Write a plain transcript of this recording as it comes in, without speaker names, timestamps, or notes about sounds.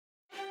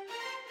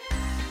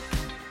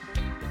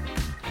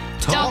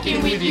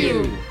Talking with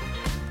you.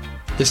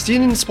 The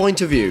student's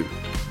point of view.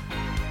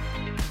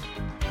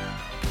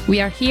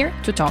 We are here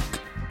to talk.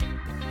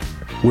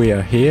 We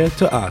are here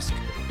to ask.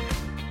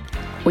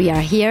 We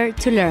are here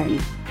to learn.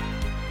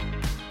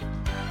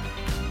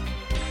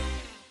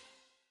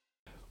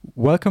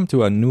 Welcome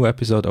to a new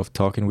episode of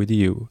Talking with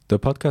You, the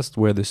podcast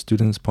where the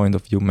student's point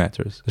of view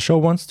matters. The show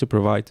wants to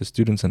provide the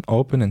students an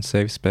open and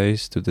safe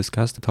space to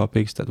discuss the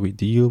topics that we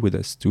deal with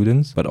as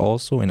students, but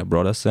also in a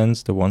broader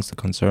sense, the ones that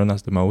concern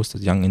us the most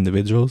as young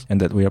individuals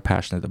and that we are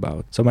passionate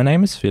about. So my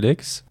name is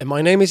Felix. And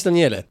my name is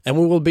Daniele, and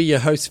we will be your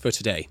hosts for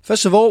today.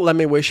 First of all, let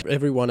me wish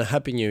everyone a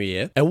happy new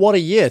year. And what a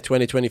year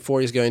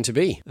 2024 is going to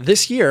be.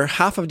 This year,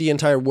 half of the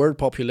entire world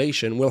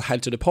population will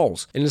head to the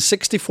polls in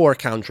 64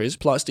 countries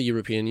plus the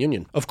European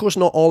Union. Of course,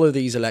 not all of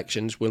these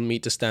elections will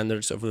meet the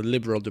standards of a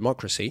liberal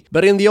democracy,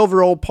 but in the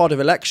overall pot of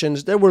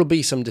elections, there will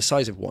be some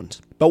decisive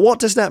ones. But what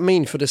does that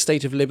mean for the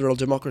state of liberal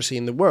democracy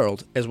in the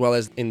world, as well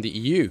as in the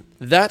EU?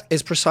 That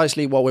is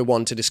precisely what we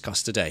want to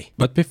discuss today.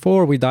 But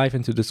before we dive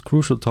into this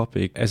crucial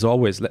topic, as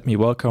always, let me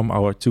welcome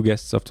our two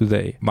guests of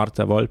today.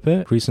 Marta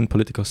Volpe, recent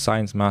political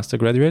science master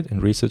graduate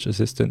and research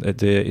assistant at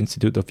the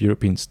Institute of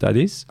European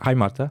Studies. Hi,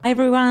 Marta. Hi,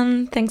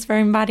 everyone. Thanks for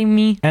inviting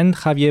me. And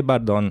Javier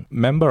Bardón,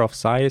 member of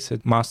SAIS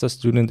and master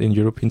student in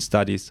European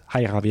Studies.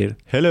 Hi, Javier.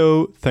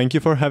 Hello, thank you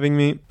for having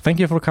me. Thank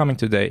you for coming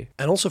today.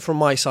 And also from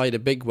my side, a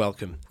big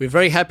welcome. We're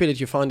very happy that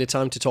you find the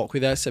time to talk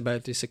with us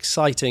about this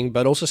exciting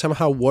but also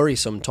somehow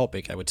worrisome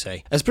topic, I would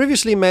say. As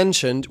previously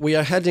mentioned, we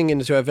are heading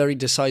into a very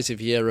decisive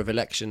year of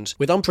elections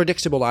with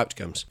unpredictable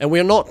outcomes. And we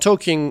are not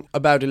talking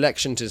about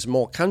elections in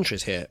small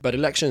countries here, but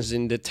elections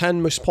in the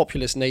 10 most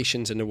populous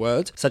nations in the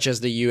world, such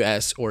as the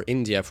US or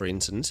India, for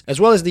instance,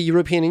 as well as the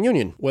European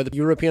Union, where the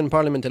European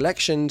Parliament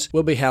elections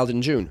will be held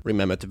in June.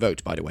 Remember to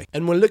vote, by the way.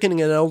 And when looking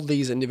at all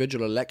these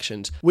individual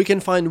elections, we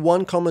can find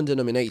one common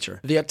denominator: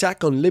 the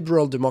attack on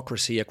liberal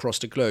democracy across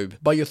the globe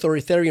by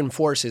authoritarian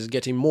forces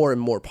getting more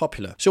and more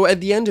popular. So at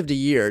the end of the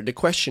year, the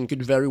question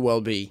could very well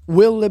be,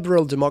 will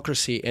liberal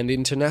democracy and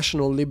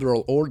international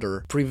liberal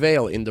order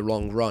prevail in the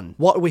long run?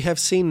 What we have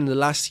seen in the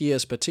last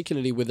years,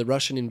 particularly with the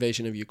Russian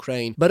invasion of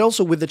Ukraine, but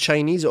also with the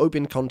Chinese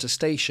open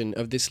contestation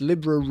of this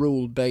liberal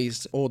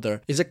rule-based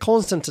order, is a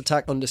constant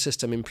attack on the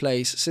system in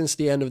place since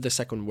the end of the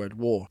Second World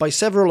War by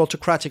several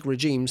autocratic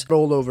regimes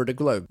all over the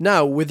globe.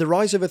 Now, with the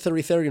rise of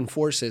authoritarian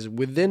forces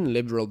within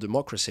liberal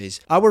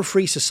democracies, our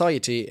free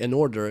society and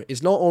order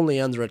is not only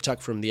under attack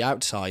from the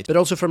outside, but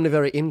also from the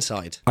very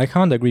inside. I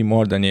can't agree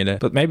more, Daniele.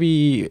 But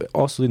maybe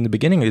also in the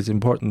beginning it is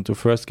important to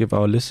first give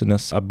our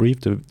listeners a brief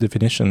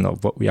definition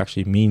of what we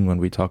actually mean when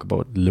we talk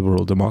about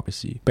liberal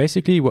democracy.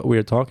 Basically, what we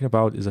are talking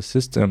about is a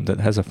system that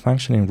has a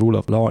functioning rule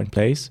of law in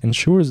place,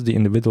 ensures the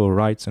individual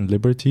rights and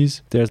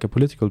liberties, there's a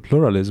political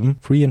pluralism,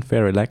 free and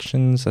fair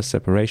elections, a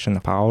separation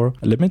of power,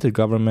 a limited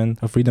government,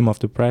 a freedom of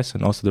the press,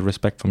 and also the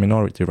respect for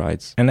minority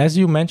rights. And as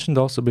you mentioned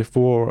also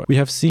before, we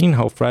have seen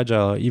how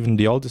fragile even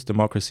the oldest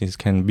democracies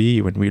can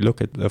be when we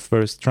look at the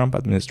first Trump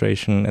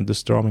administration and the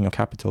storming of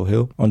Capitol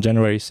Hill on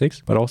January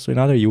 6th, but also in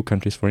other EU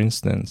countries, for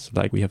instance,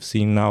 like we have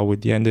seen now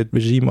with the ended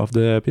regime of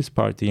the PiS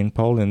party in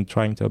Poland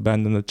trying to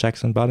abandon the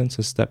checks and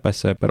balances step by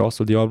step, but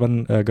also the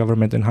Orban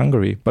government in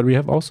Hungary. But we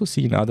have also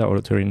seen other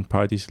authoritarian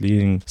parties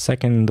leading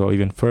second or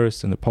even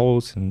first in the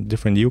polls in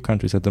different EU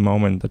countries at the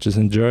moment, such as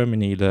in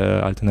Germany,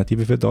 the Alternative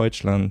für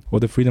Deutschland, or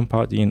the Freedom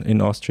Party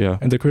in Austria.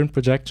 And the current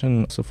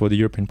projection also for the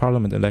European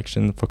Parliament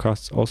election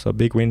forecasts also a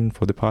big win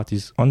for the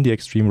parties on the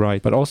extreme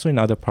right, but also in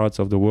other parts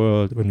of the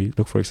world. When we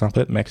look, for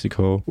example, at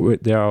Mexico, where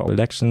there are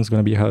elections going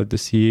to be held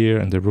this year,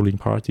 and the ruling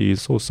party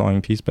is so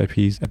sawing piece by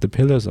piece at the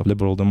pillars of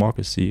liberal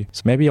democracy.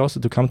 So maybe also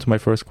to come to my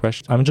first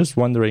question, I'm just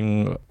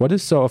wondering, what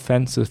is so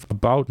offensive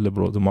about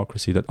liberal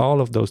democracy that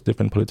all of those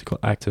different political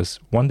actors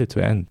wanted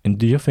to end? And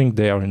do you think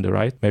they are in the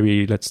right?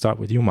 Maybe let's start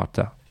with you,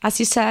 Marta. As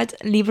you said,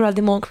 liberal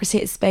democracy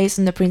is based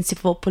on the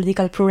principle of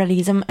political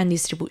pluralism and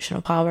distribution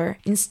of power.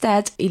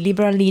 Instead,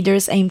 illiberal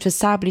leaders aim to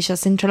establish a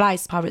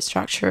centralized power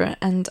structure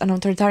and an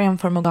authoritarian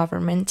form of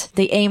government.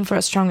 They aim for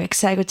a strong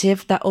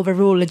executive that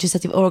overrules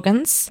legislative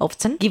organs,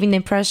 often giving the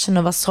impression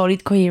of a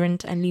solid,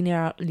 coherent, and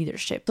linear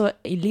leadership. So,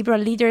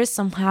 illiberal leaders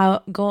somehow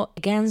go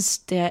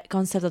against the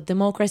concept of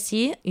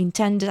democracy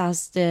intended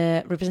as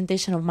the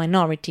representation of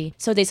minority.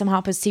 So, they somehow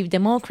perceive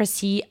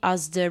democracy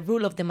as the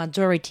rule of the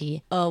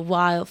majority,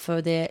 while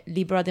for the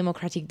liberal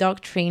democratic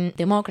doctrine,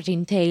 democracy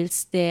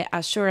entails the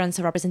assurance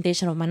of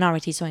representation of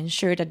minorities, so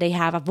ensure that they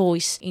have a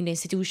voice in the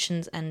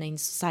institutions and in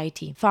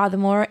society.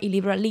 Furthermore,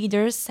 illiberal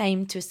leaders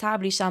aim to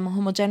establish a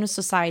homogeneous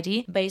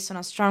society based on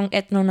a strong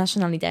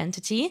ethno-national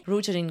identity,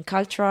 rooted in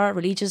cultural,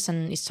 religious,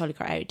 and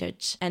historical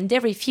heritage. And they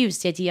refuse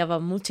the idea of a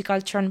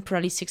multicultural and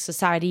pluralistic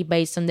society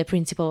based on the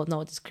principle of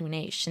no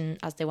discrimination,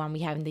 as the one we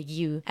have in the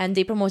EU. And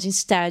they promote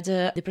instead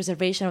the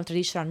preservation of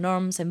traditional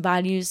norms and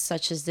values,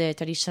 such as the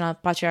traditional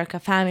patriarchal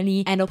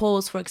family, and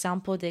oppose, for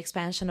example, the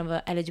expansion of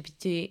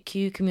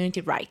LGBTQ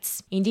community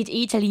rights. Indeed,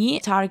 Italy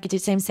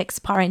targeted same-sex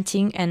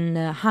parenting, and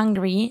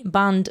Hungary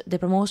banned the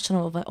promotion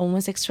of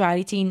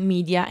homosexuality in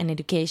media and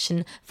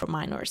education for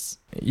minors.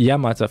 Yeah,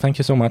 Marta, thank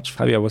you so much.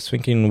 Javier, I was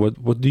thinking,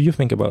 what do you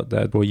think about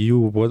that? For you,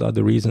 what are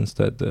the reasons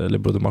that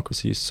liberal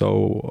democracy is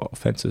so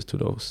offensive to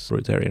those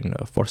authoritarian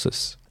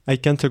forces? I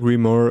can't agree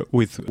more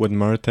with what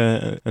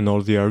Marta and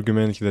all the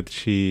arguments that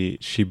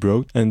she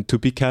brought. And to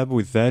pick up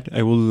with that,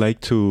 I would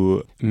like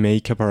to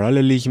make a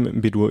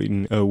parallelism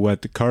between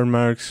what Karl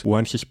Marx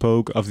once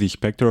spoke of the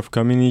specter of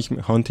communism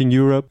haunting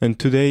Europe. And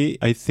today,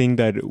 I think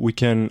that we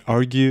can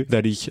argue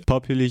that it's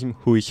populism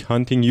who is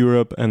haunting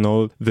Europe and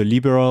all the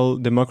liberal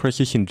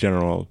democracies in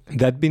general.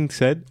 That being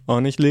said,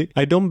 honestly,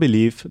 I don't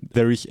believe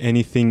there is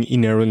anything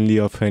inherently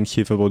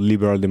offensive about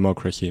liberal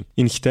democracy.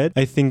 Instead,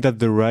 I think that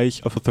the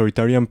rise of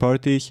authoritarian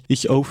parties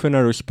is often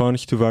a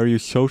response to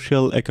various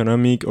social,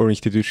 economic, or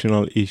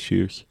institutional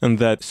issues, and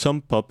that some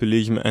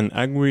populism and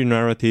angry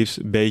narratives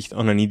based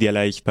on an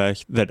idealized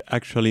past that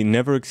actually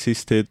never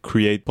existed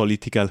create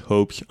political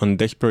hopes on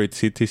desperate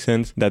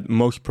citizens that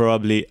most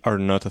probably are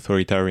not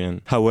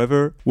authoritarian.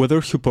 However,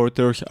 whether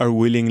supporters are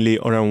willingly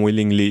or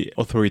unwillingly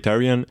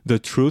authoritarian, the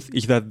truth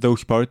is that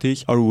those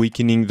parties are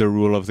weakening the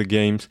rule of the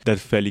games that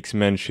Felix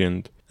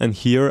mentioned. And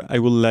here I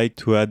would like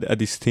to add a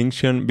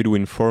distinction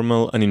between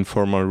formal and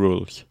informal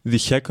rules. The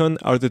second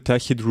are the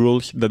tacit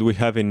rules that we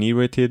have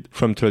inherited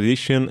from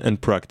tradition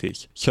and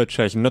practice, such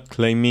as not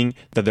claiming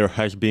that there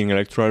has been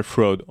electoral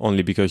fraud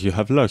only because you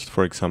have lost,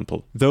 for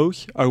example.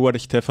 Those are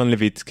what Stefan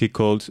Levitsky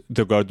calls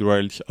the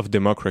guardrails of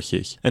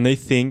democracies. And I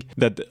think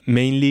that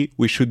mainly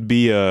we should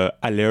be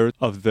alert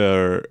of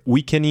their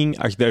weakening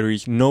as there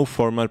is no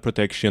formal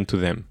protection to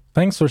them.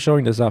 Thanks for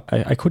showing this up.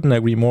 I couldn't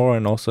agree more,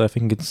 and also I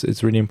think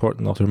it's really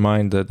important to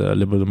remind that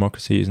liberal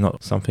democracy is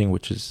not something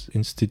which is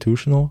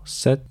institutional,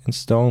 set in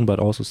stone, but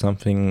also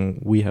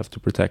something we have to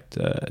protect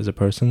as a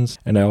persons.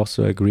 And I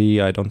also agree,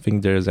 I don't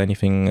think there's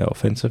anything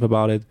offensive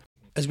about it.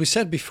 As we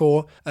said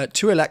before,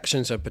 2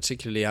 elections are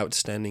particularly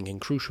outstanding and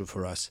crucial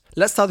for us.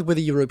 Let's start with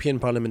the European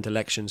Parliament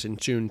elections in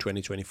June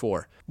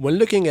 2024. When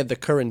looking at the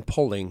current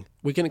polling,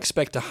 we can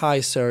expect a high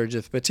surge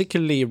of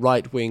particularly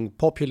right-wing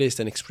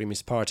populist and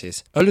extremist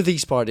parties. All of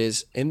these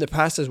parties, in the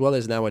past as well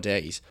as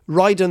nowadays,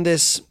 ride on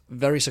this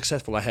very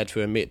successful, I had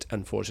to admit,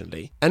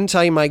 unfortunately,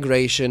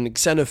 anti-migration,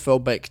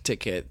 xenophobic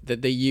ticket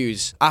that they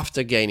use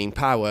after gaining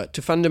power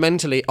to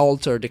fundamentally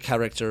alter the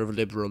character of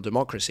liberal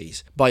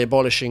democracies by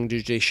abolishing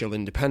judicial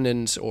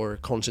independence or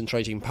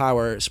concentrating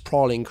power,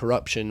 sprawling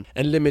corruption,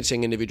 and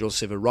limiting individual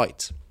civil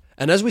rights.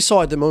 And as we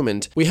saw at the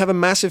moment, we have a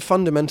massive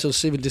fundamental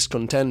civil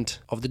discontent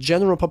of the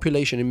general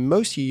population in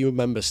most EU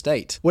member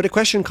states. Where the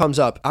question comes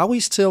up, are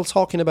we still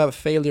talking about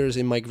failures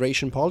in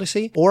migration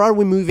policy? Or are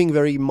we moving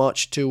very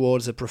much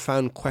towards a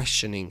profound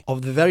questioning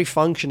of the very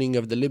functioning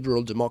of the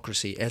liberal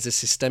democracy as a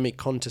systemic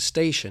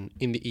contestation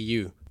in the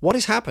EU? What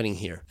is happening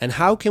here? And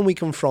how can we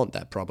confront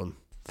that problem?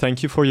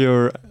 Thank you for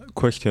your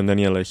question,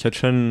 Daniele.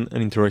 Such an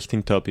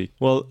interesting topic.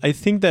 Well, I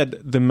think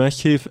that the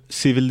massive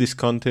civil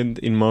discontent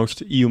in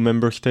most EU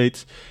member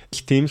states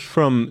stems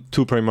from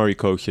 2 primary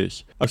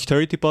causes: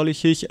 austerity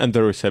policies and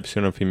the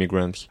reception of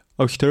immigrants.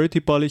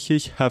 Austerity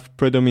policies have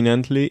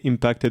predominantly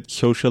impacted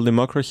social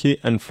democracy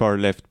and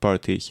far-left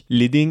parties,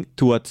 leading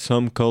to what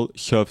some call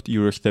soft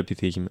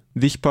Euroscepticism.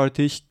 These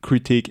parties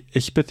critique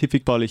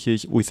specific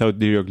policies without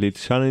directly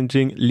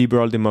challenging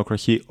liberal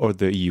democracy or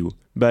the EU.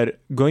 But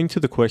going to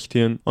the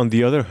question, on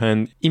the other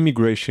hand,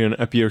 immigration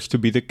appears to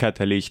be the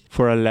catalyst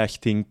for a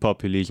lasting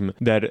populism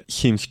that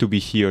seems to be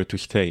here to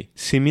stay.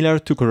 Similar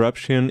to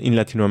corruption in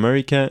Latin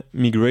America,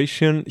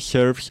 migration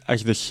serves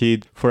as the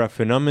seed for a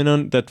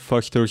phenomenon that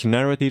fosters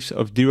narratives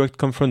of direct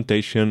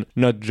confrontation,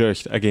 not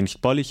just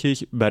against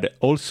policies, but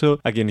also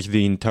against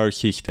the entire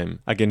system,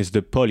 against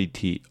the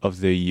polity of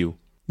the EU.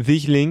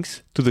 This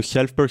links to the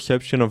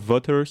self-perception of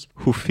voters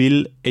who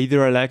feel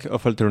either a lack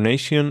of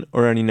alternation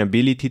or an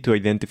inability to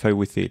identify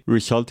with it,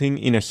 resulting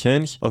in a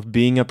sense of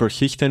being a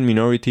persistent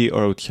minority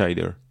or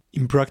outsider.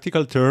 In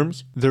practical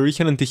terms, there is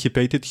an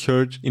anticipated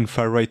surge in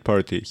far-right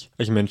parties,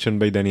 as mentioned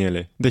by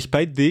Daniele.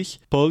 Despite this,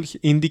 polls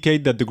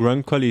indicate that the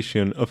Grand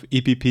Coalition of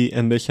EPP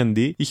and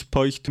S&D is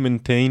poised to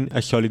maintain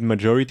a solid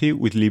majority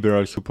with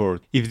liberal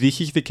support. If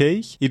this is the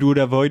case, it would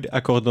avoid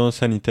a cordon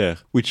sanitaire,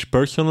 which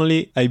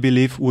personally I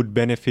believe would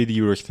benefit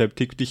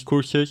Eurosceptic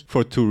discourses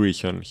for 2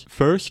 reasons.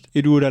 First,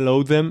 it would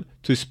allow them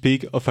to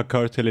speak of a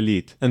cartel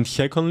elite. And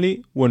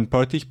secondly, when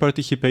parties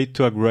participate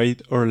to a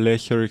great or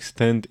lesser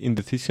extent in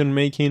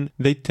decision-making,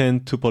 they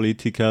tend to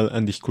political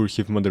and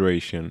discursive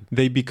moderation.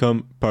 They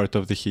become part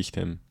of the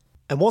system.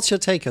 And what's your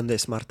take on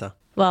this, Marta?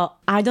 Well,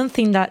 I don't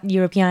think that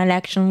European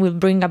election will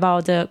bring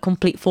about a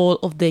complete fall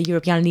of the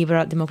European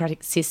liberal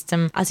democratic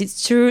system, as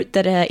it's true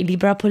that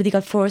illiberal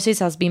political forces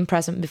has been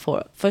present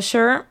before. For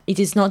sure, it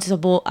is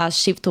noticeable a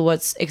shift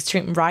towards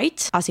extreme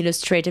right, as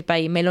illustrated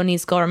by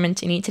Meloni's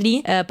government in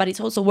Italy, but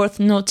it's also worth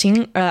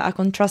noting a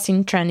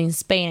contrasting trend in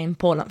Spain and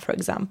Poland, for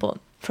example.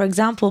 For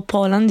example,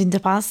 Poland in the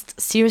past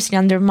seriously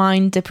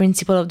undermined the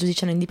principle of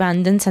judicial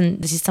independence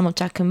and the system of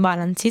check and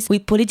balances,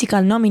 with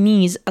political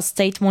nominees as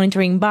state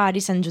monitoring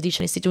bodies and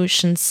judicial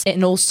institutions,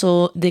 and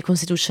also the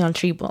Constitutional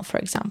Tribunal, for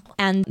example.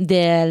 And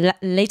the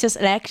latest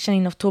election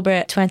in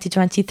October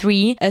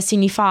 2023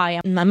 signify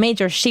a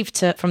major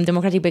shift from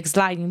democratic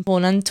backslide in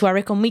Poland to a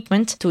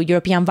recommitment to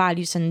European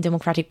values and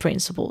democratic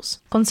principles.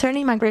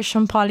 Concerning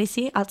migration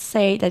policy, I'd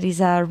say that is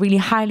a really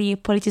highly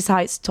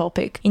politicized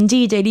topic.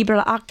 Indeed,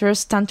 liberal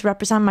actors tend to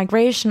represent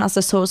migration as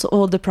the source of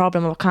all the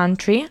problem of a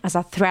country, as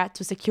a threat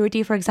to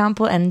security, for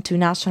example, and to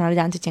national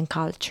identity and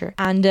culture.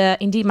 And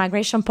indeed,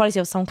 migration policy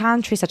of some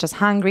countries, such as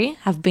Hungary,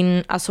 have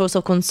been a source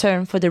of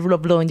concern for the rule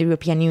of law in the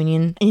European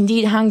Union.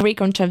 Indeed, Hungary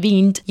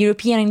contravened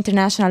European and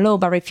international law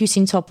by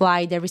refusing to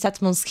apply the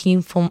resettlement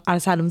scheme for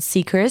asylum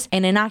seekers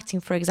and enacting,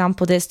 for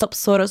example, the Stop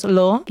Soros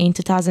law in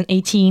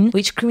 2018,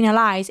 which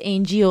criminalized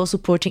NGOs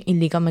supporting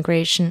illegal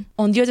migration.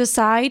 On the other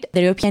side,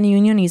 the European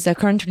Union is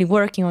currently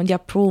working on the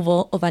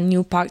approval of a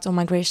new pact on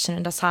migration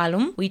and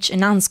asylum, which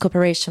enhances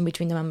cooperation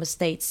between the member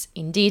states.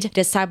 Indeed, it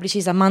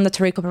establishes a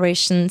mandatory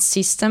cooperation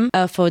system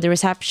for the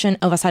reception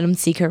of asylum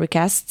seeker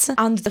requests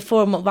under the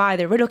form of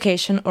either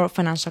relocation or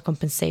financial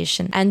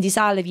compensation. And this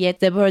alleviates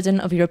the burden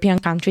of European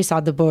countries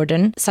at the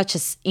border, such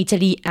as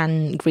Italy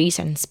and Greece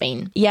and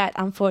Spain. Yet,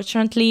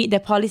 unfortunately, the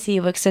policy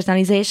of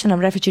externalization of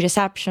refugee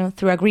reception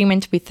through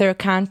agreement with third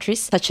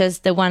countries, such as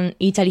the one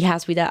Italy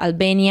has with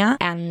Albania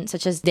and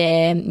such as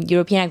the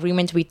European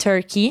agreement with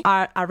Turkey,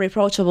 are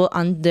reproachable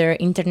under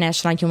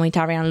international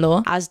humanitarian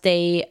law, as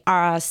they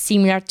are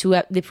similar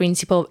to the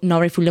principle of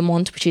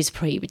non-refoulement, which is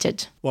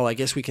prohibited. Well, I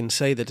guess we can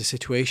say that the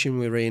situation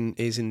we're in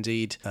is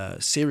indeed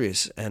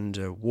serious and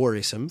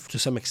worrisome to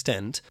some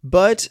extent.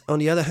 But on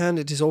the other hand,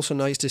 it is also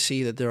nice to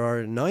see that there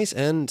are nice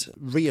and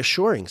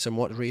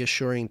somewhat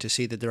reassuring to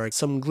see that there are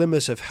some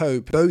glimmers of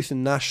hope, both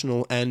in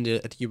national and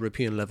at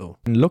European level.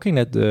 Looking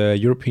at the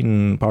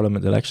European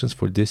Parliament elections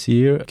for this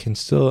year, I can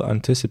still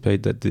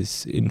anticipate that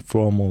this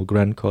informal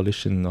grand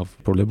coalition of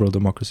pro-liberal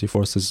democracy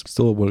forces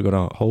still were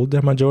going to hold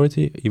their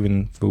majority,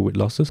 even with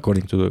losses,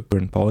 according to the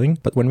current polling.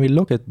 But when we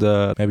look at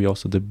maybe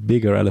also the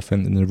bigger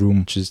elephant in the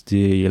room, which is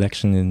the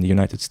election in the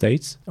United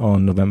States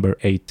on November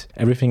 8th,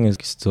 everything is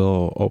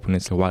still open.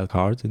 It's a wild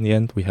card in the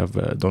end. We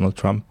have Donald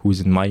Trump, who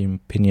is, in my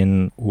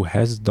opinion, who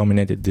has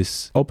dominated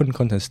this open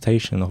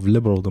contestation of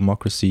liberal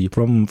democracy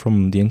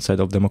from the inside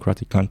of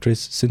democratic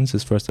countries since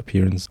his first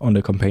appearance on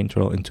the campaign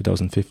trail in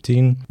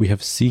 2015. We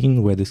have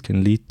seen where this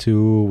can lead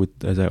to,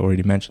 with, as I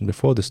already mentioned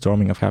before, the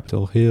storming of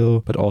Capitol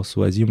Hill, but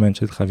also, as you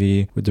mentioned,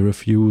 Javier, with the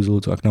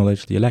refusal to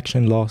acknowledge the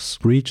election loss,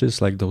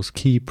 breaches like those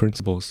key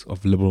principles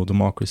of liberal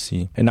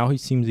democracy. And now he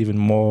seems even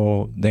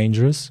more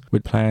dangerous,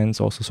 with plans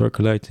also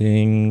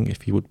circulating.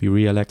 If he would be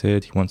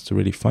re-elected, he wants to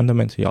really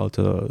fundamentally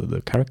alter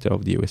the character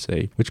of the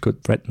USA, which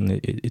could threaten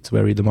its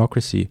very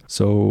democracy.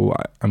 So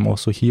I'm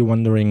also here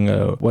wondering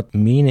what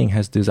meaning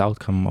has this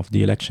outcome of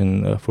the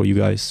election for you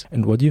guys,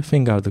 and what do you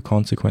think are the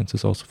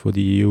consequences also for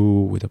the EU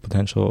with a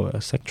potential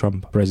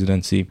Trump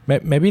presidency?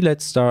 Maybe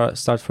let's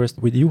start first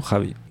with you,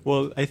 Javi.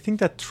 Well, I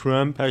think that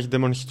Trump has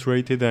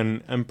demonstrated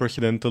an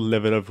unprecedented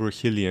level of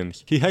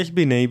resilience. He has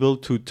been able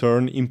to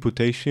turn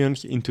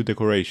imputations into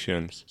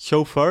decorations.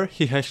 So far,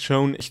 he has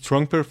shown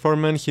strong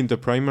performance in the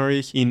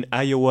primaries in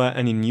Iowa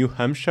and in New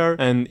Hampshire,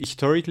 and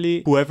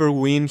historically, whoever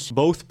wins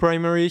both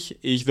primaries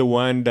is the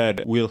one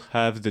that will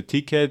have the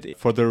ticket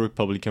for the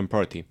Republican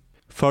Party.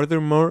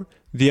 Furthermore,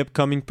 the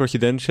upcoming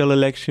presidential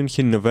elections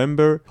in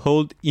November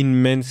hold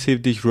immense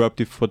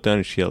disruptive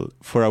potential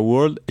for a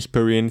world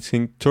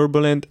experiencing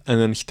turbulent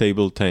and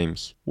unstable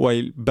times.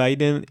 While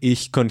Biden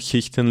is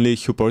consistently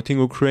supporting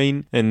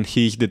Ukraine and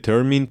he is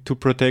determined to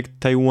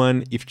protect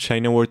Taiwan if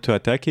China were to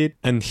attack it,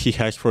 and he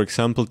has, for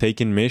example,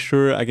 taken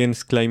measures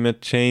against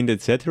climate change,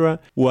 etc.,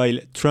 while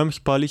Trump's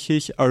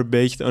policies are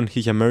based on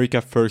his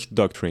America First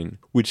doctrine,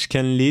 which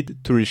can lead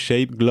to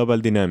reshape global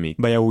dynamic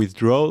by a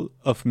withdrawal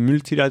of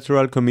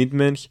multilateral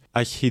commitments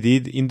as he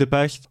did in the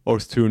past, or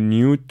through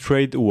new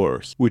trade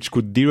wars, which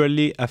could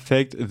directly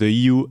affect the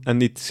EU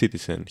and its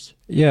citizens.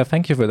 Yeah,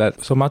 thank you for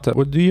that. So, Marta,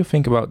 what do you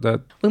think about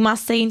that? We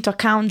must take into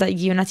account that the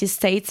United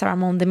States are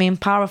among the main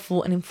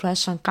powerful and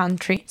influential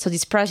countries, so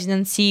this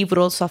presidency would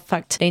also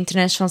affect the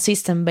international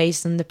system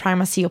based on the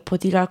primacy of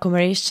political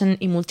cooperation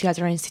in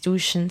multilateral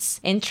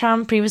institutions. And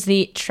Trump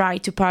previously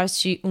tried to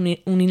pursue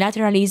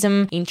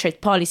unilateralism in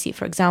trade policy,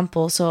 for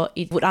example, so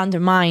it would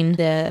undermine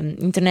the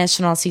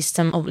international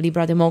system of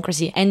liberal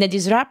democracy, and the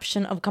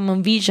disruption of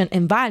common vision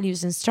and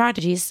values and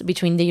strategies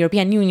between the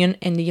European Union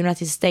and the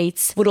United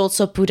States would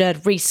also put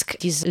at risk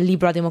this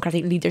liberal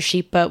democratic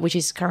leadership, which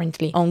is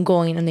currently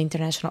ongoing in the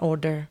international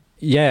order.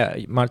 Yeah,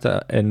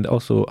 Marta, and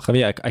also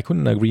Javier, I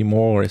couldn't agree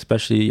more,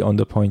 especially on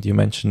the point you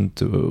mentioned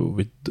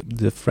with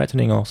the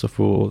threatening also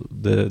for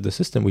the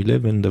system we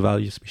live in, the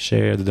values we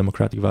share, the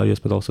democratic values,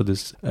 but also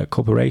this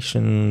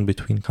cooperation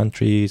between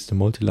countries, the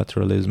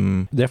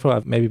multilateralism.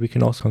 Therefore, maybe we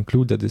can also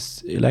conclude that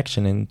this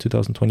election in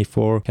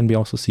 2024 can be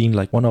also seen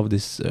like one of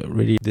these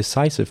really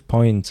decisive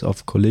points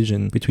of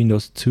collision between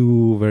those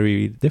two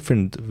very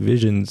different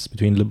visions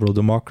between liberal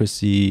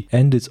democracy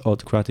and its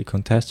autocratic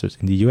contesters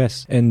in the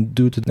US. And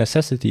due to the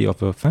necessity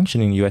of a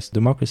functioning US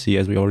democracy,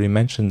 as we already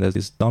mentioned, as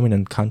this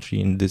dominant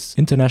country in this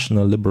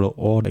international liberal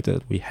order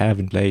that we have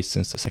in place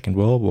since the Second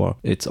World War,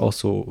 it's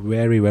also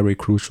very, very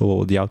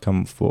crucial the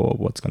outcome for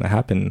what's going to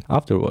happen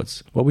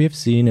afterwards. What we have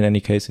seen in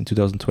any case in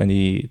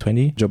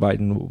 2020, Joe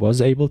Biden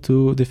was able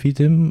to defeat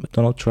him,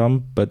 Donald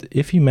Trump, but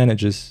if he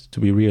manages to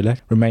be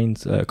re-elected,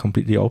 remains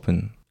completely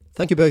open.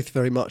 Thank you both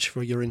very much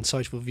for your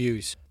insightful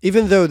views.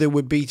 Even though there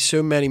would be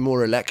so many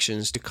more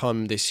elections to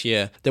come this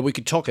year that we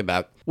could talk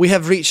about, we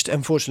have reached,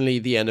 unfortunately,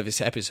 the end of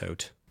this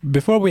episode.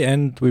 Before we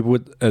end, we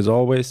would, as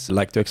always,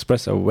 like to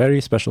express a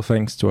very special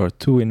thanks to our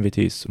two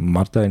invitees,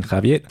 Marta and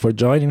Javier, for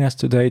joining us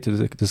today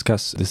to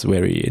discuss this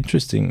very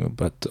interesting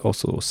but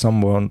also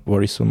somewhat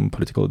worrisome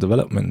political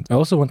development. I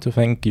also want to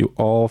thank you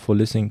all for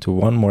listening to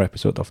one more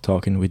episode of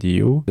Talking with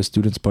EU, the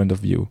student's point of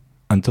view.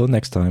 Until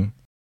next time.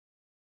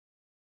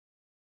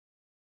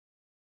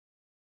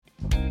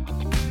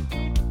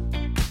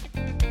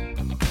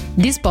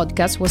 This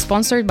podcast was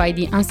sponsored by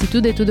the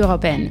Institut d'études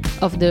européennes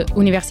of the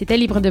Université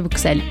Libre de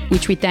Bruxelles,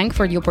 which we thank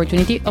for the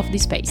opportunity of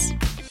this space.